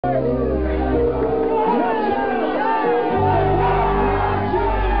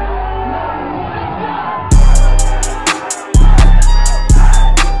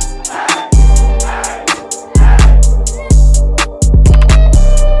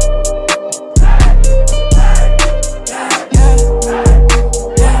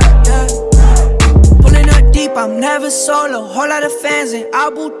solo, whole lot of fans in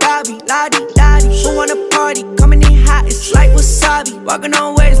Abu Dhabi, la-di-da-di. Who wanna party? Coming in hot, it's like wasabi. Walking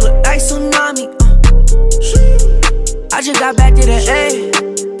on waves, look like tsunami. I just got back to the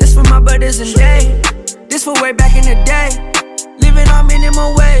A. This for my brothers and they. This for way back in the day. Living on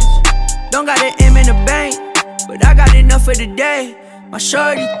minimum wage. Don't got an M in the bank, but I got enough for the day. My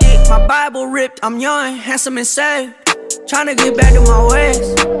shorty thick, my Bible ripped. I'm young, handsome and saved. Tryna get back to my ways,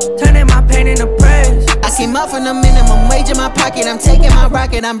 turning my pain into praise. I came up from the minimum wage in my pocket. I'm taking my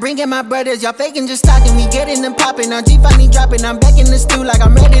rocket, I'm bringing my brothers. Y'all faking, just talking, we getting them popping. Our G finally dropping, I'm back in the stew like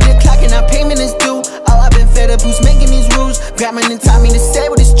I'm ready to clock and our payment is due. Oh, I've been fed up, who's making these rules? Grabbing and taught me to say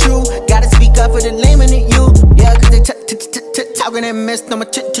what is true. Gotta speak up for the lame and the you. Yeah, cause they talking that mess. I'm a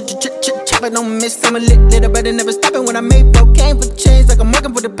chopping, don't miss. I'm a little better, never stopping when I make cocaine for change. Like I'm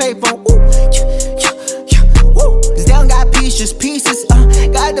working for the payphone. Cause they don't got peace, just pieces.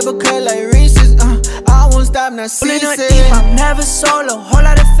 Got double cut like Reese's. I won't stop, not ceasing. Pulling up deep, I'm never solo. Whole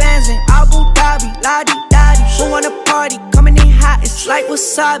lot of fans in Abu Dhabi, la-di-da-di. Who wanna party? Coming in hot, it's like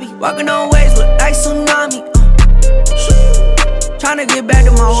wasabi. Walking on waves, look like tsunami. Tryna get back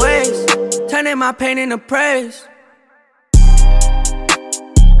to my ways, turning my pain into praise.